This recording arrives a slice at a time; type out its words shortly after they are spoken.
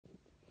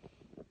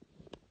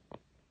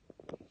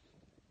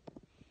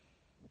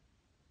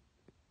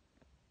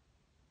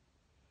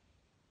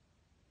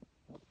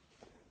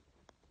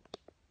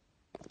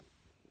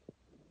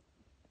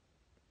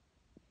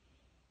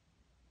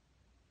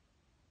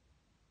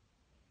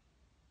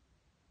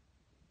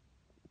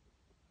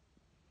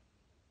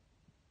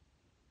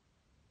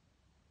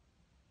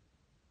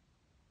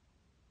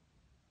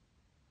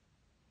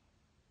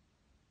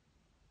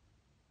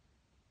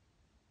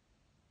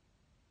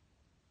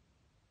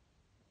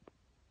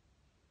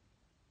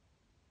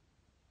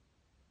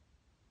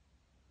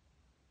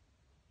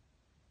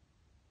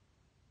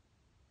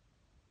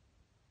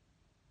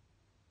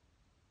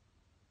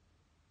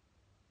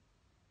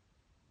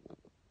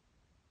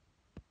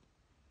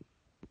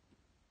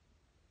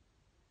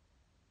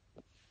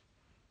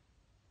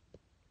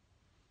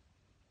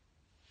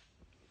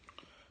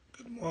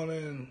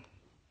morning,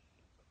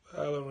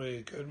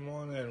 Valerie. Good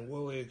morning,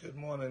 Willie. Good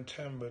morning,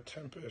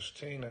 Tempest,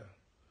 Tina.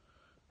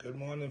 Good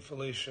morning,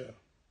 Felicia.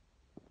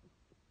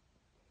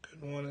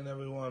 Good morning,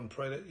 everyone.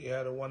 Pray that you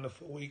had a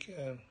wonderful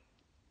weekend.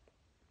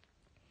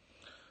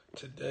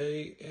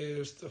 Today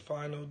is the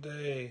final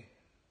day.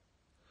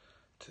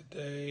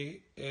 Today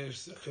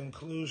is the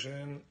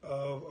conclusion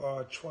of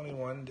our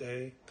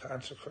 21-day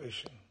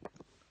consecration.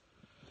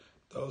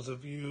 Those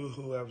of you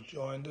who have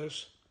joined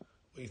us,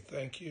 we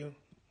thank you.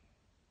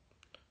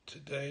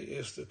 Today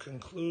is the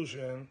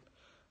conclusion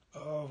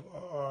of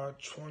our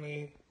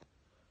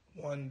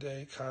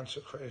 21-day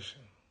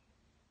consecration.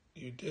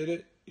 You did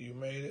it. You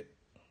made it.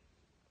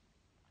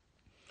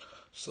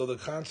 So the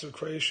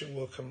consecration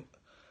will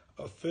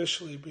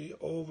officially be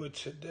over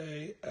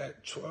today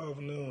at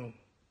 12 noon.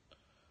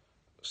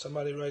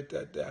 Somebody write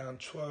that down.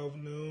 12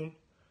 noon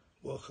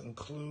will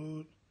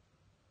conclude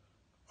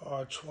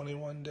our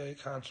 21-day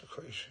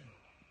consecration.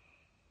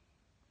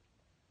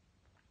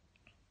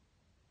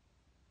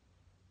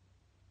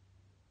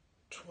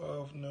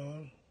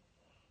 Noon.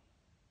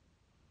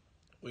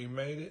 We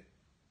made it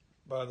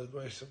by the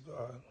grace of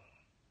God.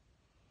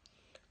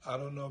 I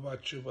don't know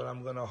about you, but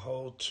I'm going to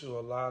hold to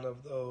a lot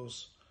of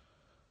those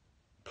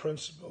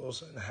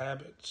principles and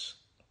habits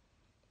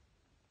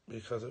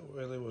because it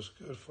really was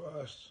good for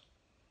us.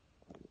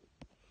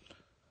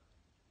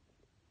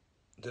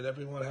 Did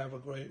everyone have a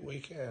great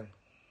weekend?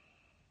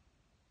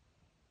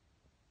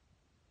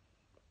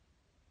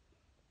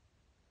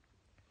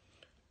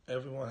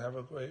 Everyone have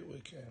a great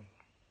weekend.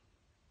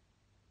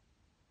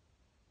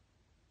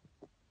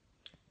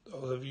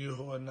 Those of you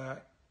who are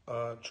not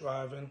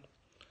driving,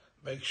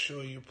 make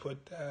sure you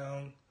put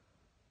down,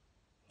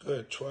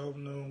 good, 12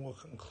 noon will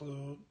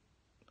conclude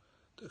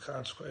the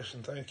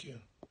consecration. Thank you.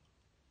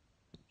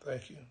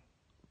 Thank you.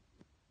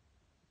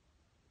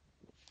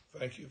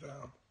 Thank you,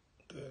 Val.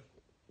 Good.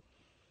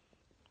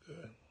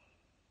 Good.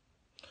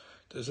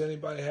 Does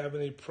anybody have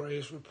any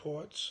praise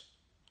reports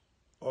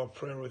or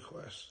prayer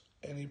requests?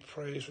 Any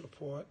praise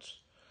reports?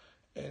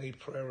 Any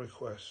prayer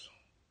requests?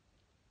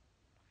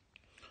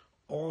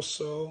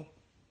 Also,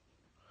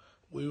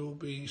 we will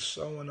be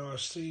sowing our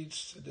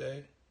seeds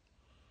today.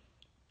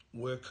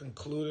 We're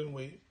concluding.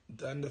 We've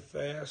done the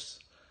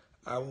fast.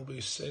 I will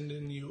be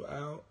sending you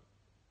out.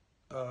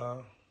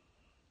 The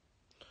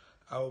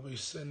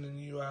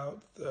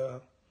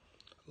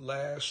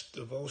last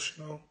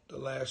devotional, the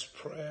last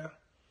prayer,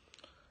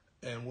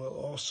 and we'll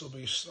also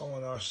be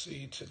sowing our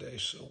seed today.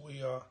 So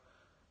we are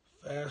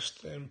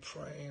fasting,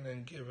 praying,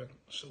 and giving.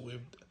 So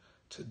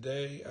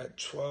today at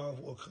 12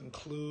 we'll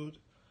conclude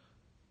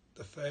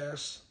the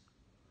fast.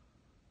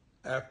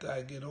 After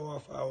I get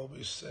off, I will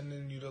be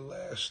sending you the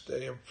last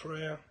day of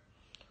prayer,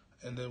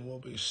 and then we'll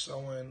be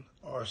sowing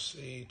our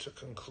seed to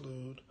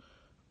conclude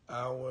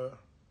our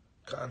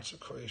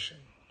consecration.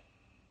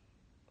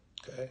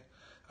 Okay?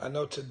 I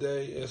know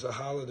today is a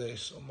holiday,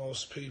 so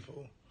most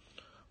people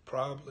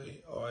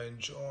probably are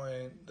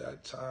enjoying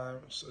that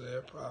time, so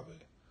they'll probably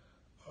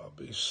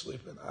be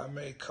sleeping. I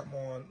may come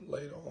on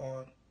later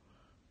on,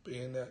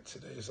 being that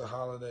today is a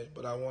holiday,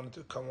 but I wanted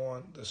to come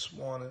on this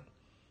morning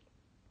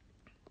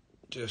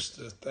just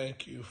to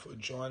thank you for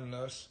joining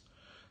us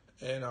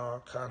in our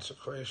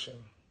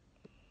consecration.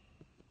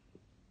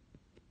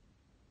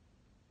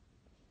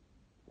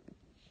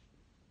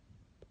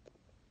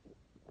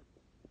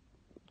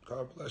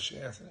 God bless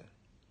you, Anthony.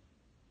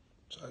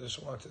 So I just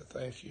want to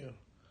thank you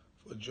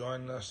for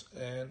joining us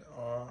in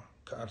our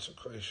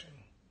consecration.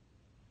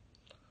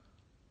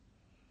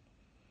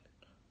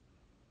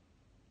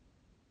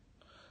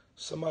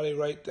 Somebody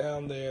write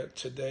down there,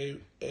 today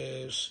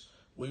is,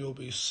 we will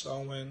be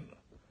sowing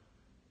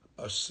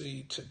a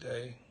seed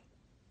today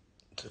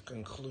to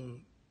conclude.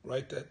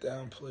 Write that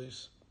down,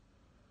 please.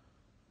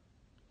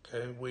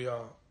 Okay, we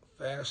are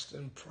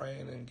fasting,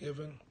 praying, and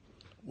giving.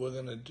 We're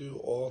going to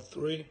do all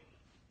three.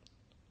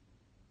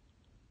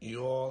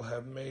 You all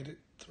have made it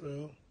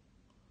through.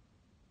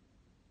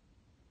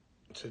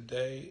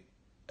 Today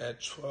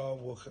at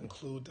 12 we'll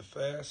conclude the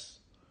fast.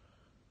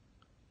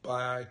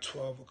 By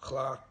 12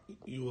 o'clock,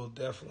 you will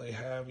definitely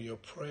have your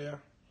prayer,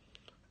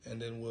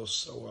 and then we'll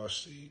sow our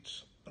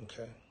seeds,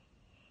 okay?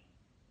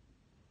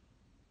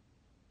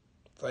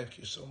 Thank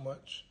you so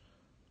much.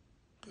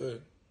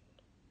 Good.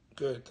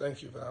 Good.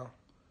 Thank you, Val.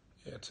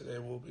 Yeah, today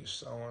we'll be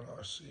sowing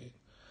our seed.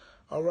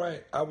 All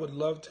right. I would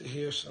love to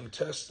hear some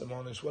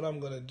testimonies. What I'm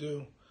going to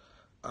do,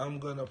 I'm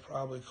going to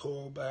probably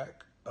call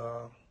back,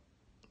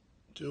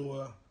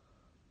 do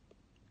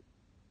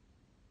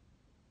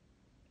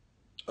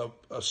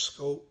a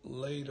scope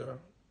later,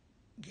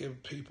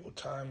 give people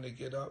time to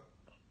get up,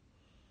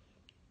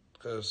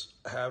 because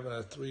having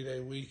a 3-day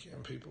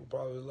weekend, people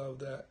probably love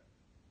that.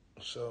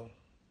 So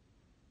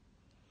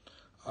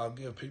I'll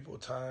give people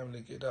time to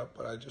get up,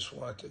 but I just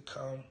wanted to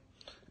come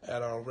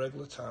at our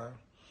regular time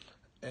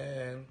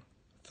and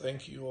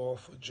thank you all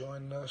for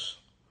joining us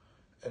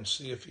and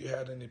see if you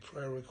had any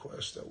prayer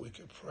requests that we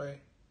could pray.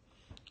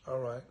 All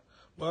right.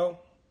 Well,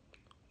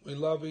 we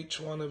love each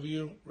one of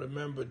you.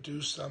 Remember,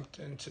 do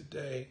something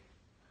today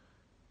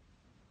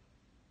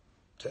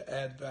to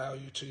add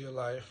value to your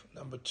life.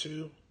 Number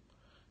 2,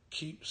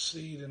 keep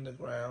seed in the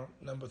ground.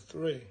 Number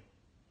 3,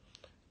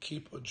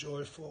 keep a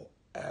joyful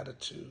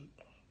attitude.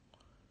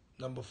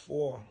 Number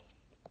 4,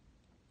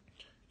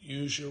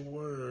 use your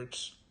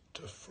words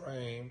to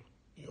frame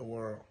your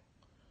world.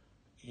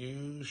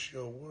 Use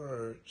your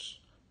words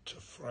to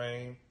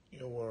frame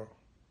your world.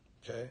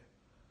 Okay?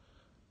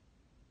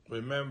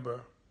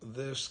 Remember,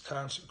 this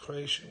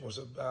consecration was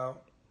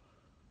about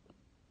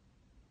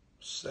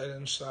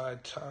setting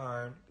aside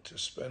time to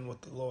spend with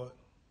the Lord,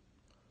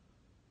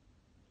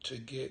 to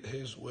get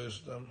His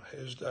wisdom,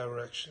 His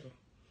direction.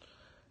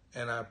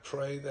 And I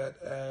pray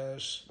that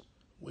as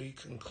we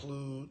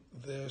conclude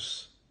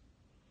this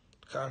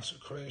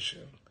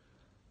consecration,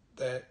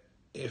 that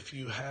if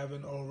you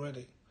haven't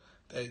already,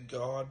 that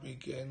God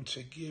begin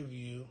to give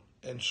you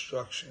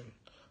instruction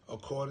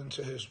according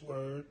to His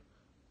word.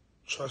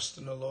 Trust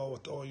in the Lord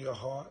with all your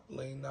heart.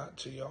 Lean not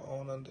to your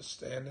own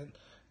understanding.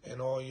 In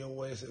all your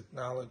ways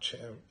acknowledge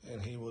Him,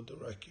 and He will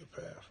direct your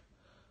path.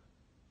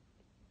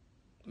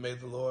 May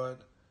the Lord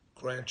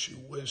grant you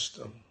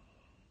wisdom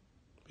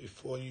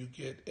before you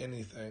get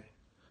anything,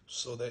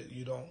 so that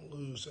you don't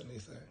lose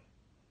anything.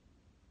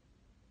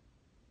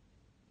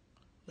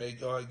 May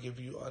God give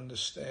you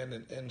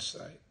understanding,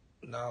 insight,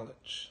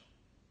 knowledge.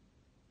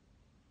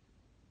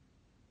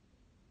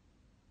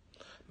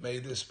 May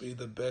this be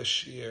the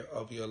best year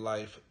of your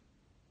life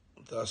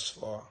thus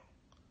far.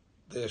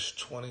 This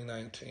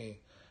 2019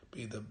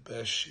 be the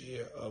best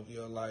year of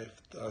your life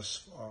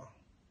thus far.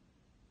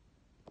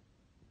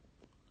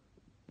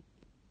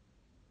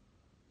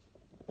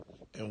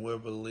 And we're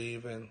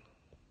believing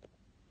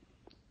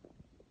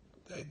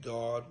that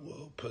God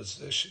will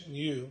position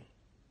you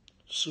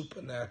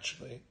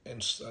supernaturally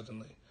and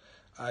suddenly.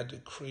 I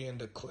decree and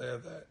declare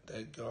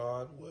that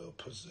God will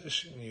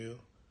position you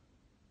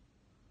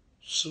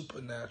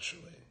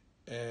supernaturally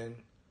and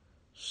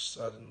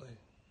suddenly.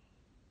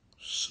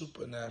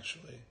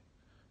 Supernaturally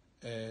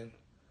and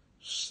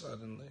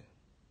suddenly.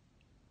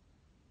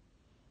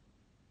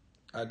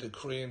 I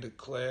decree and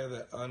declare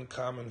that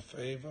uncommon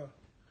favor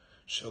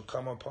shall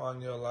come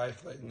upon your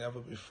life like never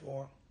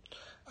before.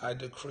 I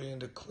decree and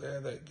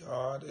declare that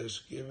God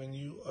is giving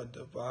you a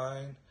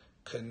divine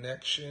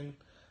connection,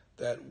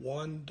 that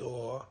one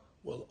door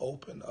will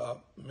open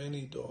up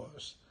many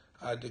doors.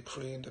 I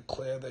decree and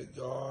declare that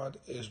God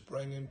is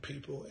bringing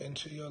people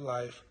into your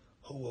life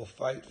who will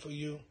fight for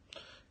you.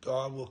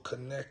 God will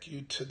connect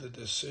you to the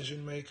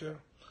decision maker,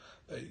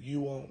 that you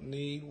won't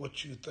need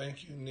what you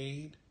think you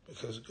need,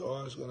 because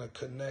God is going to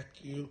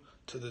connect you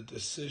to the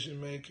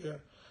decision maker.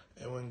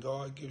 And when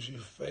God gives you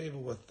favor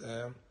with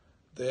them,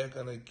 they're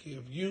going to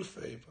give you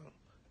favor,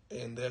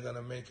 and they're going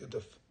to make a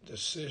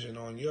decision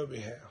on your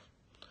behalf.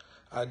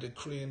 I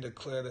decree and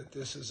declare that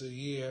this is a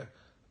year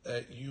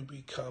that you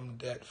become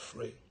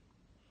debt-free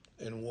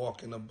and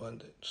walk in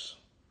abundance.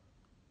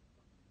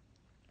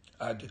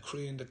 I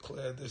decree and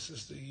declare this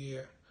is the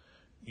year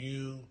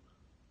you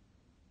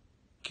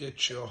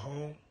get your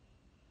home.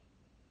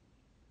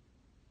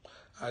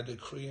 I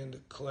decree and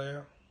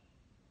declare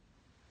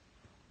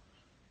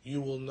you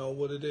will know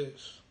what it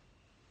is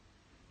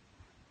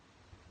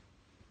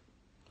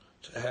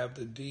to have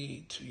the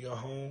deed to your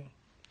home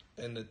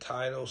and the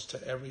titles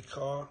to every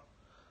car,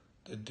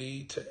 the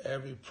deed to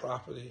every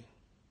property.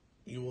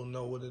 You will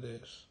know what it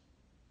is.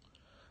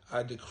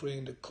 I decree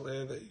and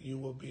declare that you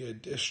will be a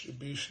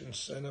distribution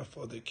center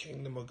for the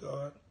kingdom of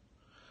God,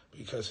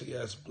 because He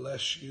has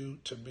blessed you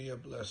to be a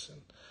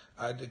blessing.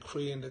 I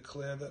decree and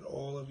declare that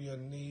all of your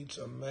needs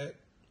are met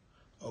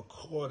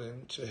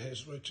according to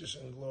His riches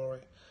and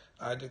glory.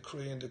 I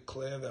decree and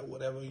declare that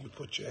whatever you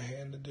put your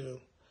hand to do,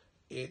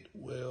 it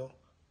will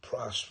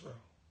prosper.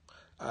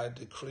 I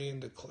decree and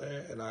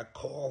declare, and I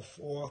call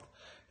forth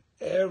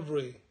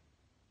every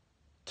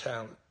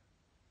talent,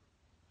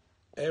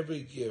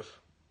 every gift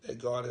that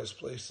God has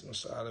placed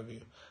inside of you.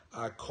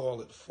 I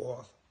call it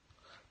forth.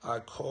 I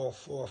call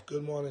forth.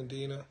 Good morning,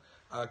 Dina.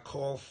 I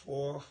call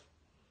forth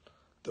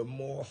the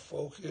more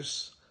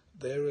focus.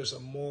 There is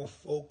a more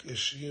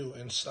focused you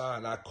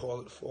inside. I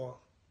call it forth.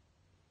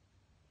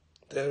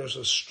 There is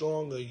a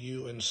stronger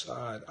you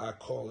inside. I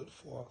call it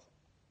forth.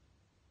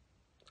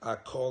 I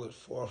call it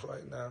forth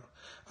right now.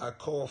 I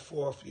call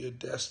forth your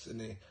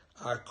destiny.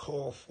 I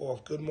call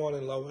forth. Good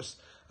morning, Lois.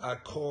 I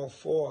call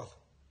forth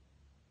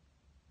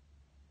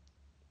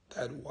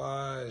that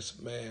wise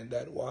man,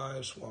 that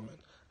wise woman.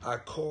 I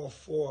call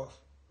forth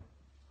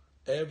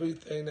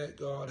everything that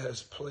God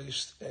has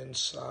placed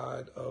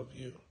inside of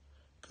you.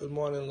 Good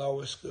morning,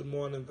 Lois. Good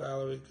morning,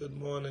 Valerie. Good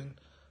morning,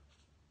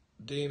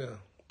 Dina.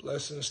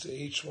 Blessings to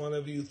each one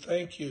of you.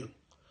 Thank you.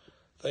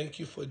 Thank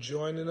you for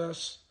joining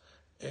us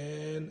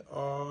in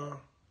our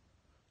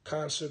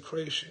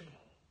consecration.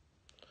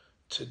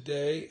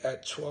 Today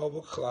at 12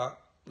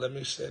 o'clock, let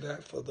me say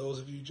that for those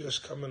of you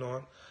just coming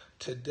on,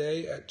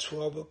 today at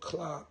 12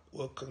 o'clock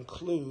will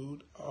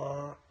conclude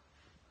our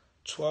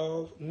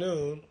 12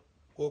 noon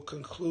will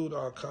conclude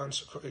our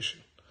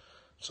consecration.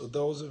 So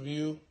those of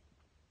you,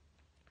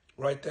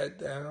 write that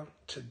down.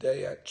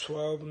 Today at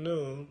 12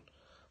 noon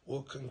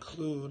will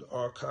conclude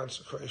our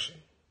consecration.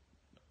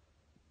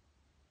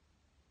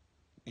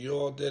 You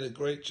all did a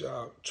great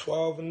job.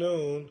 12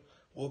 noon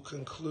will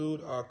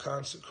conclude our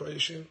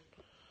consecration.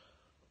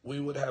 We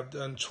would have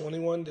done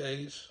 21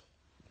 days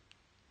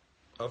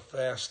of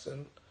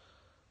fasting,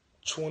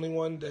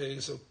 21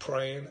 days of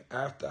praying.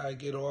 After I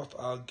get off,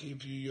 I'll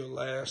give you your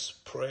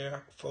last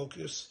prayer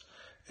focus.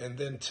 And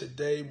then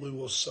today we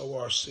will sow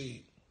our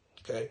seed.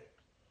 Okay?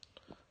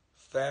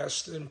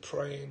 Fasting,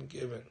 praying,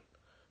 giving.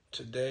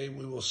 Today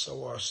we will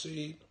sow our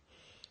seed.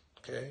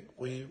 Okay?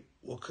 We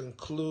will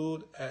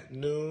conclude at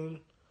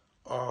noon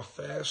our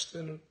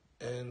fasting.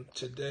 And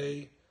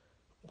today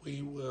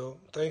we will,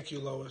 thank you,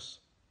 Lois.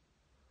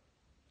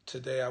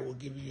 Today I will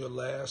give you your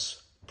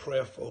last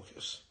prayer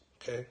focus.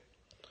 Okay?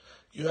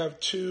 You have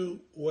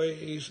two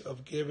ways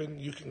of giving.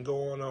 You can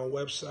go on our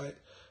website,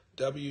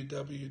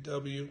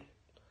 www.fhgm.org.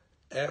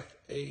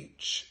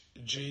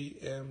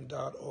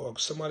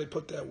 Somebody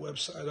put that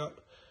website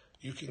up.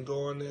 You can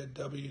go on there,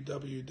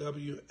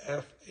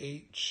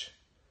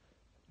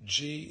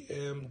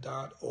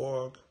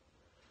 www.fhgm.org,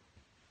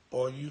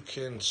 or you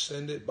can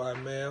send it by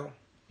mail.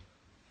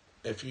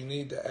 If you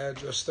need the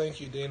address, thank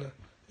you, Dina.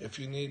 If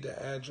you need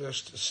the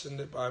address to send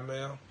it by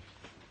mail,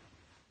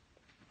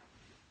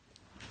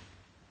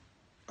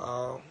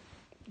 I'll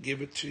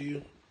give it to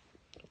you.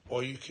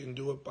 Or you can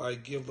do it by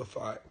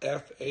Givelify.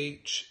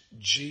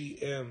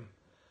 FHGM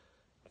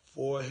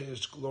for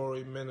His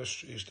Glory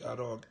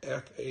Ministries.org.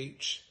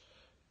 FHGM.org.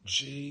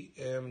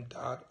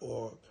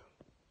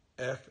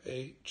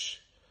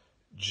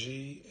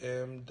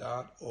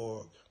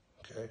 FHGM.org.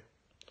 Okay.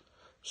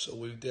 So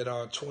we did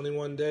our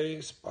 21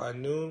 days by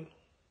noon.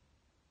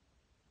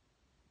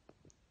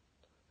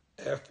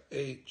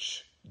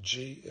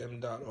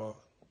 FHGM.org.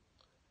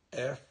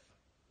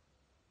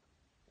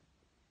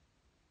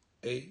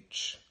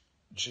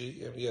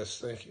 FHGM. Yes,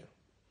 thank you.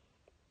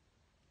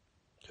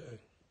 Okay.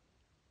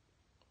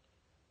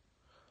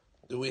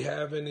 Do we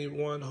have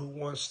anyone who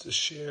wants to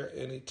share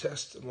any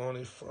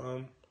testimony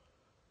from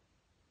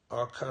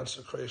our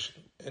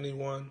consecration?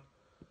 Anyone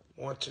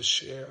want to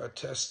share a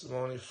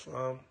testimony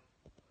from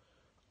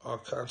our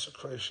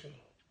consecration?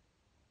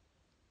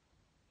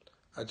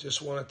 I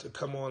just wanted to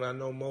come on. I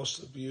know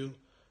most of you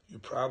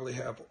probably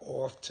have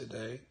off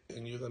today,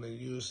 and you're going to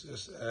use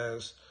this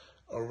as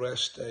a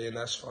rest day, and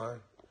that's fine.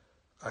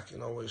 I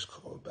can always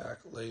call back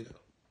later.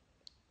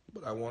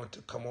 But I wanted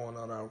to come on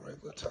our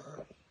regular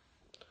time.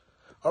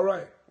 All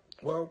right.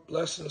 Well,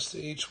 blessings to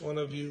each one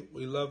of you.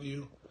 We love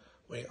you.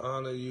 We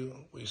honor you.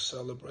 We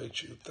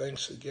celebrate you.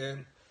 Thanks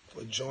again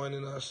for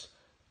joining us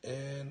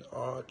in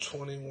our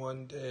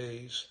 21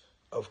 days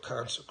of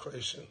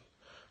consecration.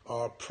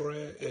 Our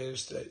prayer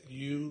is that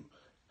you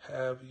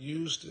have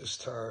used this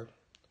time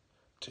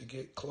to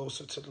get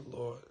closer to the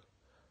Lord.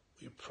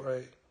 We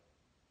pray.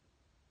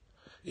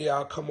 Yeah,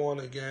 I'll come on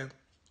again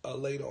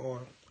later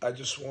on. I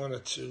just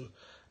wanted to,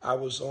 I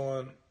was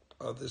on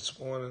this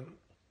morning,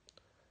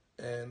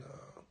 and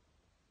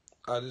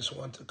I just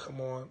wanted to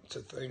come on to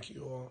thank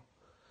you all.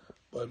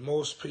 But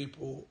most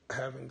people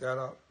haven't got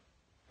up,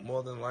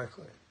 more than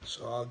likely.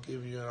 So I'll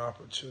give you an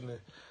opportunity.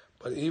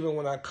 But even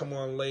when I come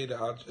on later,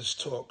 I'll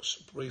just talk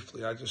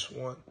briefly. I just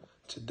want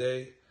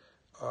today,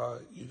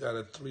 you got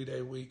a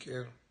 3-day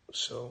weekend,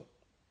 so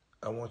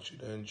I want you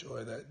to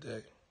enjoy that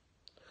day.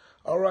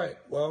 All right,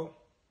 well,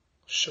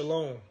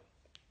 shalom.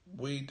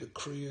 We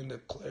decree and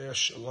declare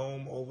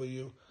shalom over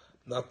you.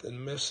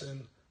 Nothing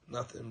missing,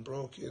 nothing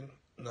broken,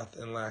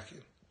 nothing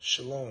lacking.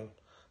 Shalom.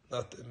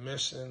 Nothing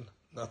missing,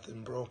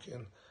 nothing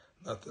broken,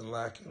 nothing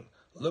lacking.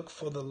 Look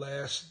for the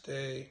last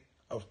day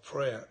of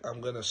prayer. I'm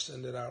going to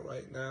send it out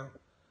right now.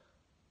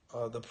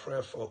 The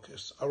prayer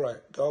focus. All right.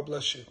 God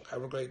bless you.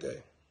 Have a great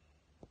day.